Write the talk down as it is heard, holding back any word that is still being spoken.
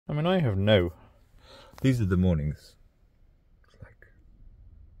I mean, I have no... These are the mornings. It's like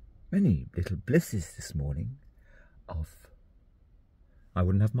many little blisses this morning of... I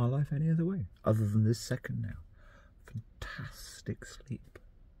wouldn't have my life any other way, other than this second now. Fantastic sleep.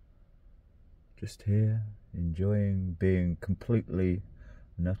 Just here, enjoying being completely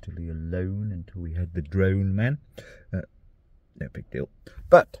and utterly alone until we had the drone man. No big deal.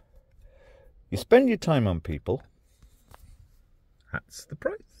 But you spend your time on people, that's the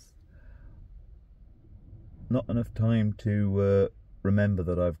price. Not enough time to remember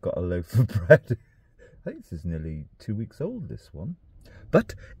that I've got a loaf of bread. I think this is nearly 2 weeks old, this one.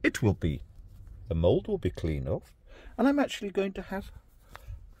 But it will be. The mould will be cleaned off. And I'm actually going to have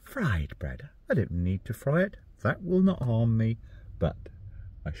fried bread. I don't need to fry it. That will not harm me. But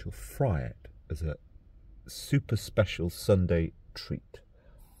I shall fry it as a super special Sunday treat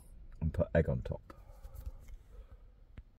and put egg on top.